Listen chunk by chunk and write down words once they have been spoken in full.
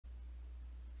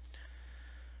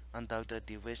Undugda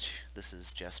Diwich, this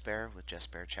is Jesper with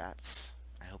Jesper Chats.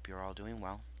 I hope you're all doing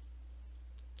well.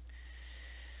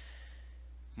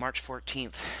 March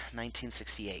 14th,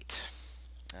 1968,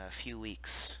 a few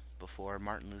weeks before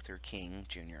Martin Luther King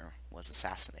Jr. was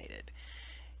assassinated,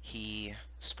 he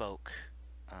spoke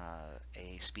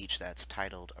a speech that's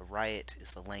titled, "A Riot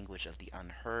is the Language of the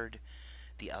Unheard,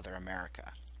 the Other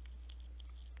America."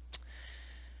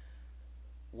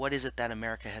 What is it that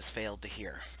America has failed to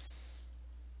hear?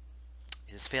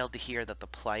 It has failed to hear that the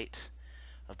plight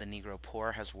of the Negro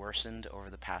poor has worsened over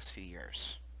the past few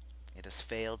years. It has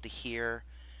failed to hear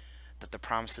that the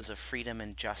promises of freedom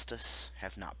and justice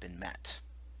have not been met.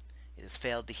 It has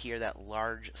failed to hear that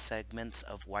large segments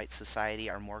of white society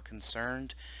are more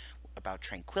concerned about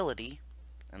tranquility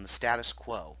and the status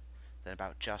quo than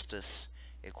about justice,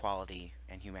 equality,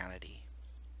 and humanity.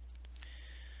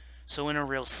 So in a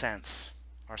real sense,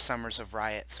 our summers of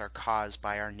riots are caused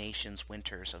by our nation's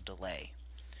winters of delay.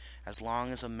 As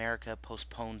long as America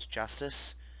postpones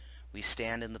justice, we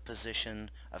stand in the position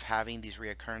of having these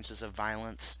reoccurrences of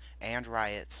violence and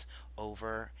riots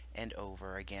over and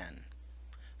over again.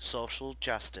 Social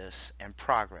justice and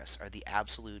progress are the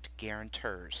absolute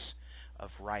guarantors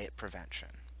of riot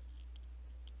prevention.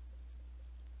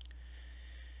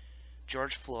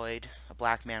 George Floyd, a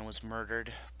black man, was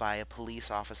murdered by a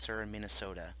police officer in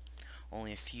Minnesota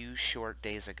only a few short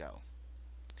days ago.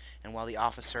 And while the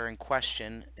officer in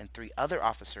question and 3 other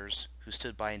officers who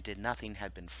stood by and did nothing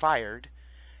had been fired,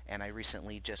 and I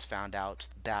recently just found out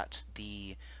that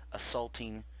the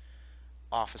assaulting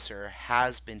officer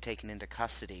has been taken into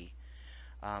custody,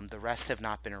 the rest have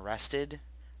not been arrested,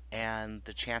 and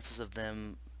the chances of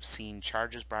them seeing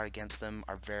charges brought against them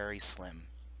are very slim.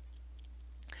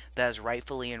 That has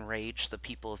rightfully enraged the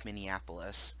people of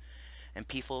Minneapolis, and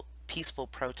peaceful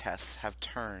protests have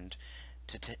turned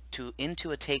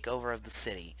into a takeover of the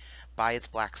city by its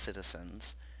black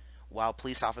citizens, while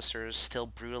police officers still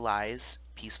brutalize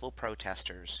peaceful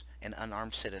protesters and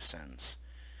unarmed citizens,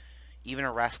 even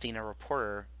arresting a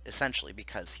reporter essentially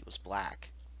because he was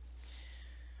black.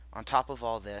 On top of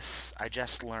all this, I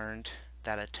just learned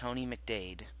that a Tony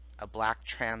McDade, a black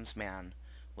trans man,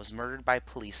 was murdered by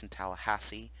police in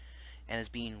Tallahassee and is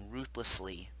being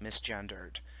ruthlessly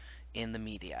misgendered in the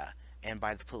media and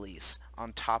by the police,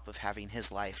 on top of having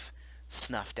his life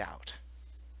snuffed out.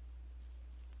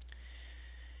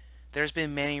 There's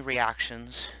been many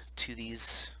reactions to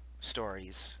these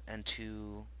stories and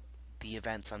to the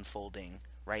events unfolding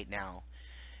right now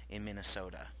in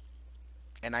Minnesota.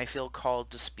 And I feel called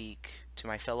to speak to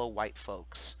my fellow white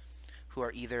folks who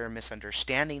are either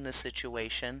misunderstanding the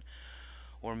situation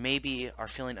or maybe are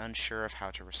feeling unsure of how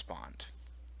to respond.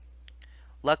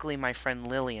 Luckily, my friend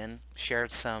Lillian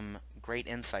shared some great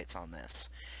insights on this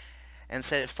and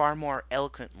said it far more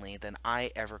eloquently than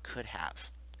I ever could have.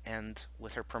 And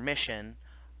with her permission,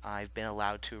 I've been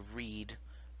allowed to read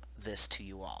this to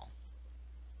you all.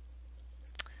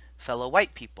 Fellow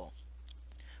white people,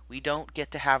 we don't get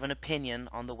to have an opinion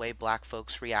on the way black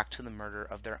folks react to the murder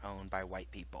of their own by white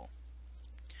people.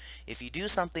 If you do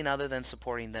something other than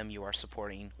supporting them, you are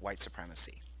supporting white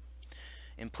supremacy.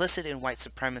 Implicit in white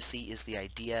supremacy is the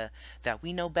idea that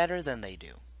we know better than they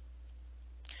do.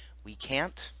 We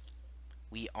can't,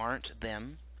 we aren't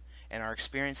them, and our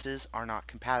experiences are not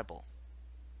compatible.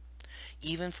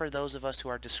 Even for those of us who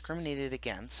are discriminated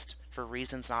against for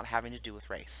reasons not having to do with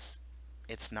race,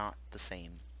 it's not the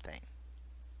same thing.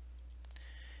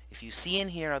 If you see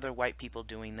and hear other white people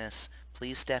doing this,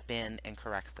 please step in and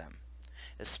correct them,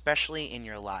 especially in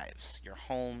your lives, your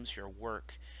homes, your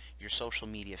work, your social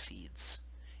media feeds.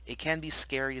 It can be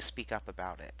scary to speak up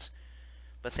about it,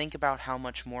 but think about how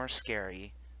much more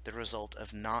scary the result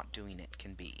of not doing it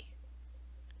can be.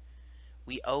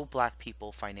 We owe black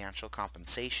people financial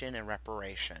compensation and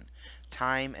reparation,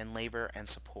 time and labor and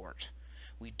support.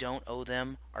 We don't owe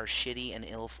them our shitty and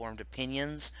ill-formed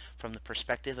opinions from the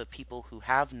perspective of people who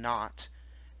have not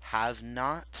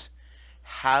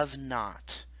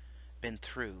been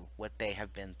through what they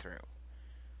have been through.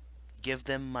 Give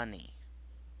them money.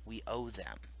 We owe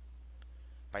them.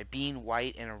 By being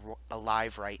white and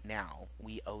alive right now,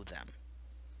 we owe them.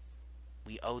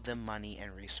 We owe them money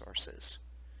and resources.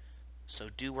 So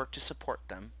do work to support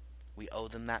them. We owe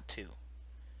them that too.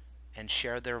 And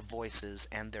share their voices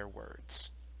and their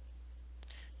words.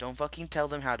 Don't fucking tell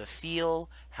them how to feel,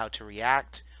 how to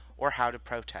react, or how to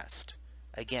protest.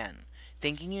 Again,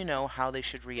 thinking you know how they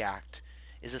should react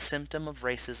is a symptom of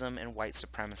racism and white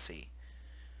supremacy.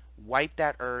 Wipe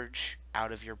that urge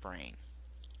out of your brain.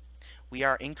 We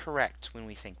are incorrect when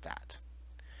we think that.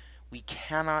 We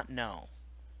cannot know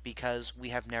because we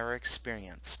have never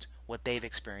experienced what they've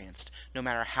experienced, no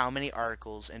matter how many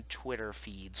articles and Twitter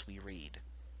feeds we read.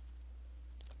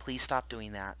 Please stop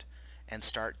doing that and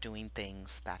start doing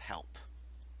things that help.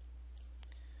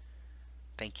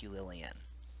 Thank you, Lillian.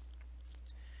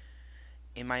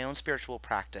 In my own spiritual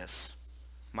practice,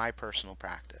 my personal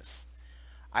practice,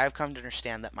 I have come to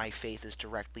understand that my faith is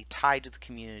directly tied to the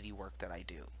community work that I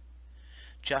do.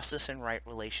 Justice and right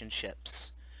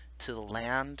relationships to the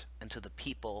land and to the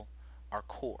people are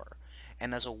core.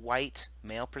 And as a white,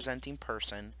 male-presenting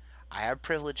person, I have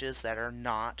privileges that are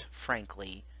not,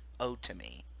 frankly, owed to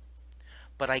me.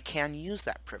 But I can use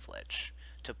that privilege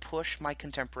to push my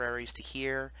contemporaries to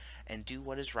hear and do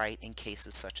what is right in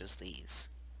cases such as these.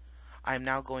 I am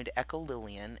now going to echo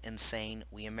Lillian in saying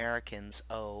we Americans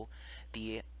owe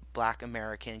the Black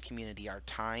American community our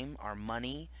time, our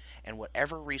money, and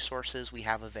whatever resources we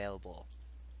have available.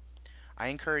 I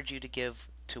encourage you to give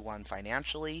to one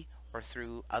financially or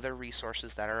through other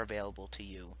resources that are available to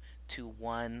you to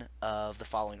one of the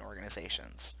following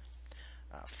organizations.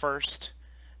 First,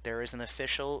 there is an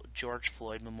official George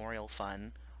Floyd Memorial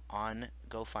Fund on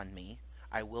GoFundMe.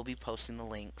 I will be posting the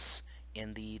links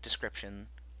in the description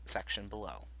section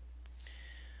below.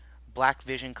 Black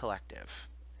Vision Collective,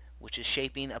 which is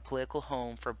shaping a political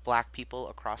home for Black people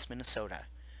across Minnesota,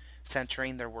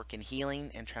 centering their work in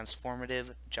healing and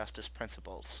transformative justice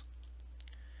principles.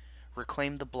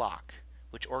 Reclaim the Block,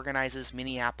 which organizes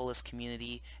Minneapolis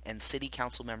community and city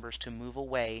council members to move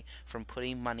away from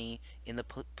putting money in the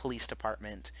police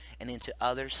department and into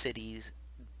other cities'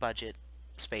 budget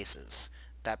spaces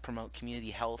that promote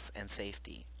community health and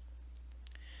safety.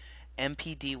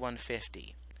 MPD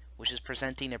 150, which is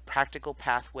presenting a practical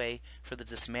pathway for the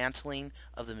dismantling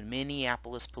of the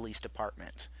Minneapolis Police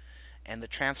Department and the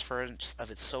transference of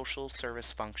its social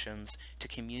service functions to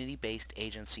community-based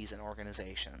agencies and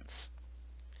organizations.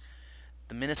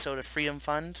 The Minnesota Freedom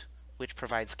Fund, which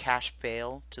provides cash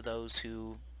bail to those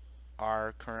who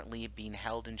are currently being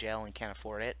held in jail and can't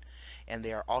afford it, and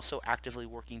they are also actively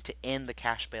working to end the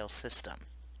cash bail system.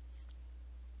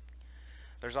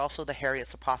 There's also the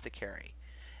Harriet's Apothecary,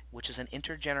 which is an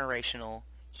intergenerational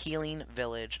healing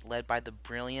village led by the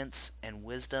brilliance and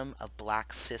wisdom of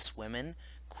Black Cis Women,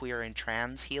 queer and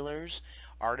trans healers,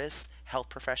 artists, health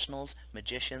professionals,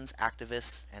 magicians,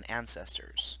 activists, and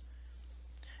ancestors.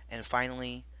 And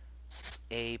finally,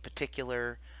 a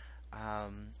particular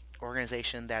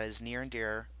organization that is near and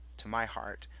dear to my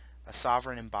heart, a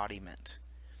sovereign embodiment.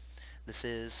 This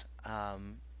is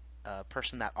a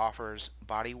person that offers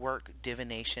bodywork,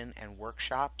 divination, and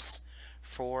workshops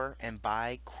for and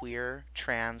by queer,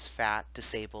 trans, fat,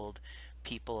 disabled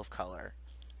people of color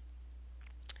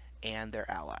and their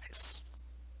allies.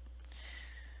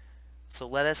 So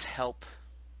let us help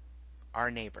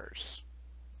our neighbors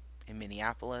in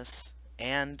Minneapolis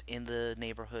and in the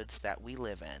neighborhoods that we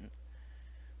live in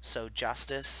sow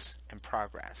justice and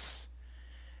progress,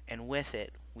 and with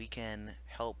it we can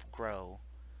help grow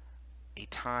a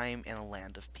time and a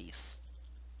land of peace.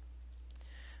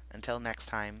 Until next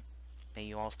time, may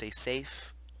you all stay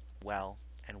safe, well,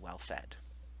 and well fed.